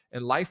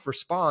and life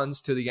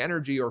responds to the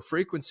energy or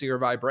frequency or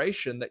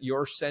vibration that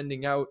you're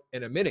sending out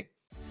and emitting.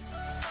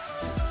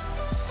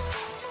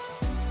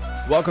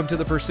 Welcome to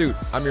The Pursuit.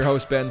 I'm your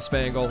host, Ben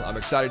Spangle. I'm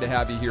excited to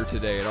have you here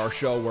today. At our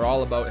show, we're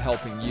all about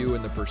helping you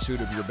in the pursuit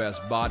of your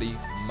best body,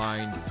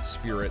 mind,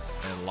 spirit,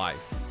 and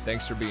life.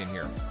 Thanks for being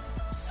here.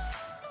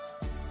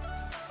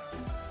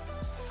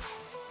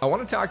 I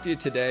want to talk to you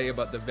today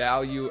about the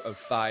value of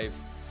 5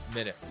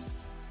 minutes.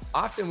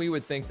 Often we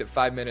would think that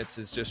 5 minutes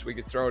is just, we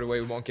could throw it away,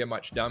 we won't get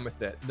much done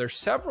with it. There's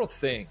several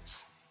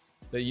things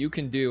that you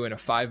can do in a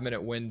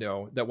 5-minute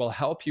window that will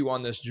help you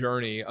on this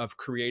journey of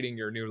creating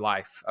your new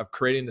life, of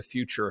creating the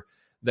future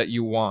that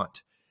you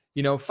want.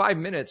 5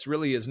 minutes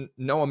really is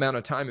no amount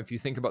of time if you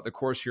think about the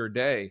course of your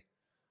day.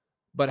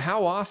 But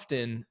how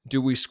often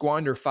do we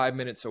squander 5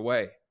 minutes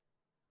away?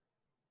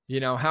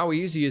 How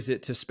easy is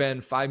it to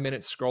spend 5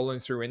 minutes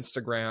scrolling through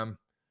Instagram,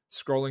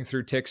 scrolling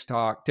through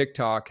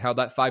TikTok, how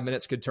that 5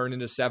 minutes could turn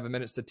into 7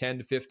 minutes to 10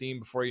 to 15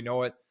 before you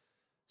know it,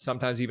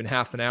 sometimes even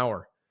half an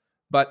hour.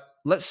 But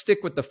let's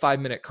stick with the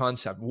 5-minute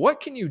concept. What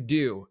can you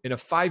do in a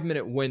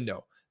 5-minute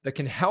window that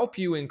can help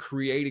you in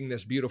creating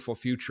this beautiful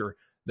future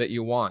that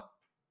you want?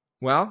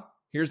 Well,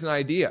 here's an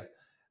idea.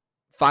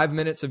 5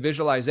 minutes of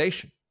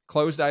visualization,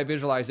 closed-eye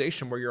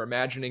visualization where you're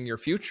imagining your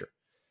future.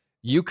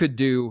 You could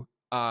do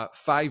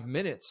 5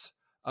 minutes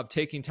of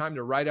taking time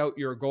to write out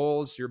your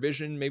goals, your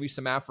vision, maybe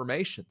some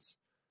affirmations.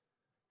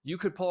 You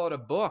could pull out a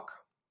book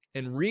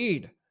and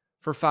read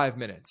for 5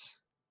 minutes.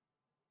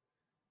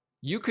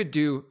 You could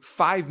do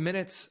 5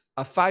 minutes,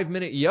 a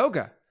 5-minute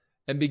yoga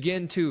and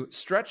begin to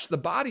stretch the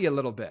body a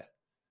little bit.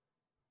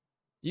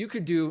 You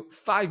could do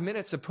 5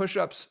 minutes of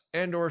push-ups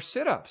and or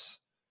sit-ups.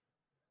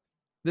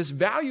 This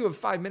value of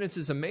 5 minutes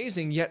is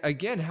amazing. Yet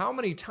again, how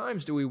many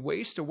times do we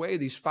waste away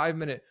these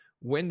 5-minute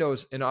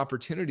windows and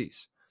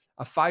opportunities?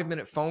 A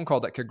 5-minute phone call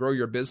that could grow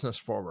your business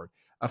forward.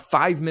 A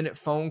 5-minute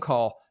phone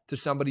call to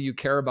somebody you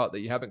care about that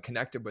you haven't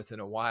connected with in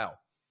a while.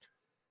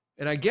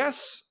 And I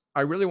guess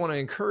I really want to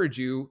encourage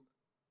you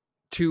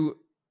to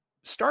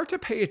start to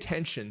pay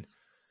attention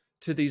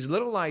to these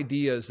little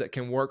ideas that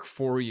can work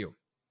for you.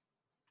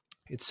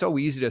 It's so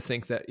easy to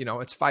think that,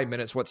 it's 5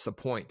 minutes, what's the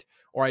point?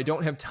 Or I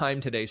don't have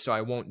time today, so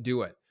I won't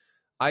do it.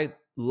 I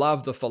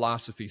love the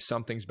philosophy,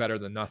 something's better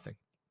than nothing.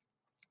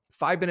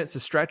 5 minutes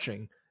of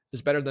stretching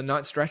is better than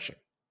not stretching.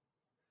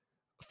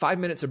 5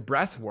 minutes of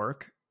breath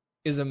work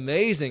is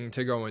amazing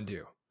to go and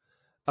do.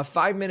 A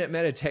 5-minute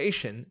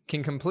meditation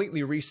can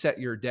completely reset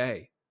your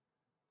day.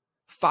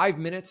 5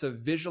 minutes of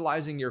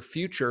visualizing your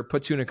future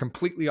puts you in a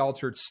completely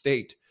altered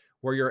state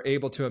where you're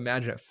able to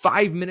imagine it.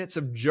 5 minutes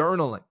of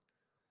journaling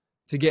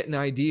to get an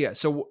idea.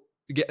 So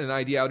get an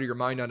idea out of your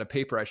mind onto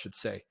paper, I should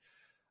say.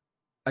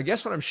 I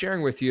guess what I'm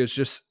sharing with you is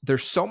just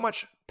there's so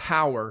much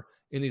power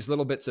in these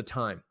little bits of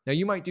time. Now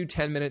you might do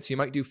 10 minutes, you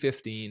might do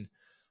 15.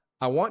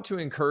 I want to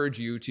encourage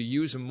you to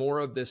use more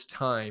of this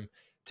time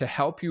to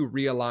help you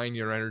realign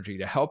your energy,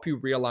 to help you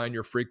realign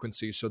your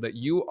frequency so that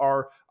you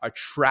are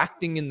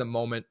attracting in the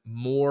moment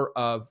more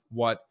of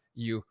what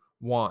you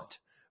want.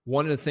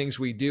 One of the things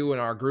we do in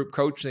our group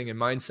coaching and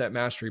Mindset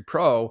Mastery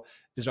Pro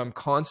is I'm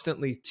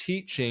constantly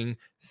teaching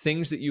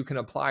things that you can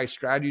apply,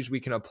 strategies we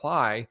can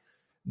apply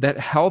that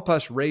help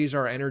us raise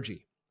our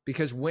energy.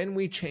 Because when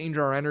we change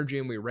our energy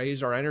and we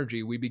raise our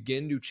energy, we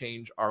begin to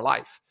change our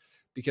life.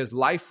 Because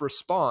life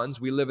responds,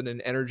 we live in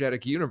an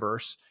energetic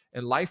universe,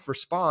 and life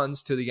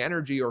responds to the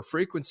energy or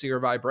frequency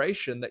or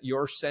vibration that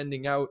you're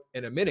sending out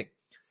and emitting.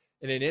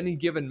 And in any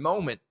given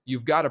moment,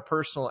 you've got a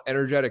personal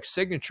energetic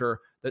signature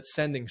that's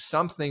sending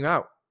something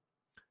out.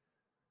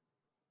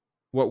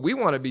 What we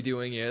want to be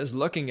doing is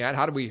looking at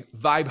how do we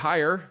vibe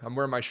higher? I'm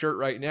wearing my shirt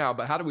right now,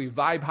 but how do we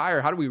vibe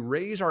higher? How do we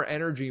raise our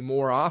energy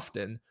more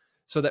often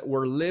so that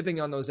we're living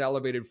on those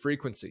elevated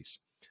frequencies?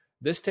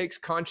 This takes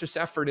conscious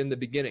effort in the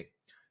beginning.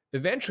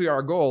 Eventually,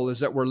 our goal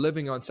is that we're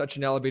living on such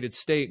an elevated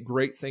state,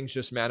 great things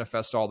just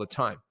manifest all the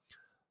time.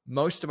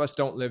 Most of us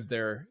don't live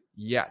there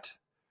yet.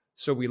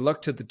 So we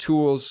look to the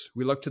tools,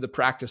 we look to the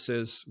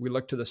practices, we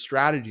look to the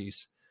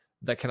strategies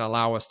that can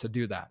allow us to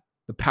do that.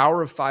 The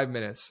power of 5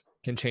 minutes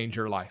can change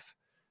your life.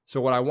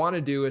 So what I want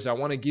to do is I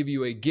want to give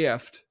you a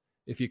gift.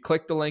 If you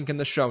click the link in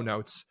the show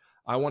notes,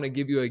 I want to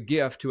give you a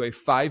gift to a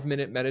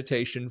 5-minute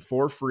meditation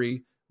for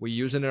free. We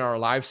use it in our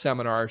live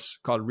seminars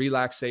called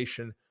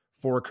Relaxation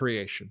for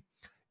Creation.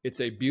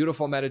 It's a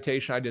beautiful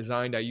meditation I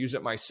designed. I use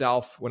it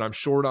myself when I'm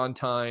short on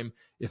time,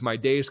 if my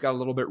day's got a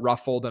little bit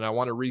ruffled and I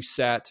want to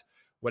reset,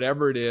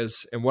 whatever it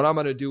is. And what I'm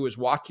going to do is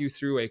walk you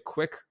through a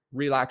quick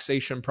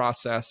relaxation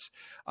process.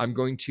 I'm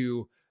going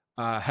to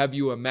have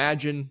you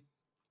imagine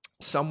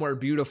somewhere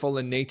beautiful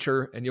in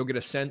nature, and you'll get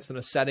a sense and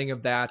a setting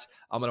of that.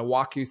 I'm going to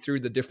walk you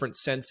through the different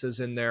senses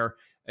in there,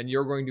 and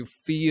you're going to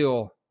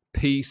feel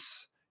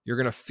peace. You're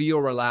going to feel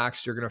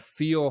relaxed. You're going to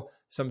feel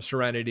some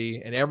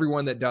serenity, and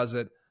everyone that does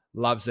it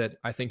loves it.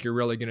 I think you're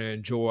really going to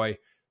enjoy.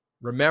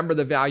 Remember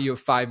the value of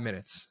 5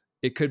 minutes.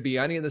 It could be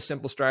any of the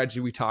simple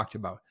strategy we talked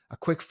about. A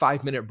quick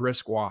 5-minute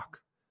brisk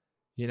walk.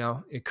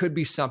 It could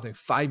be something,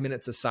 5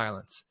 minutes of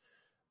silence.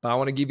 But I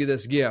want to give you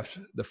this gift,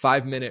 the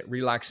 5-minute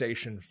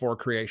relaxation for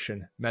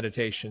creation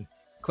meditation.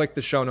 Click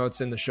the show notes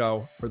in the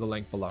show for the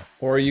link below.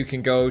 Or you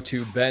can go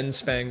to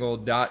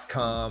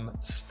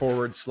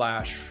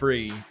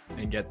benspangle.com/free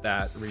and get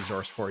that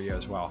resource for you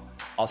as well.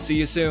 I'll see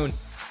you soon.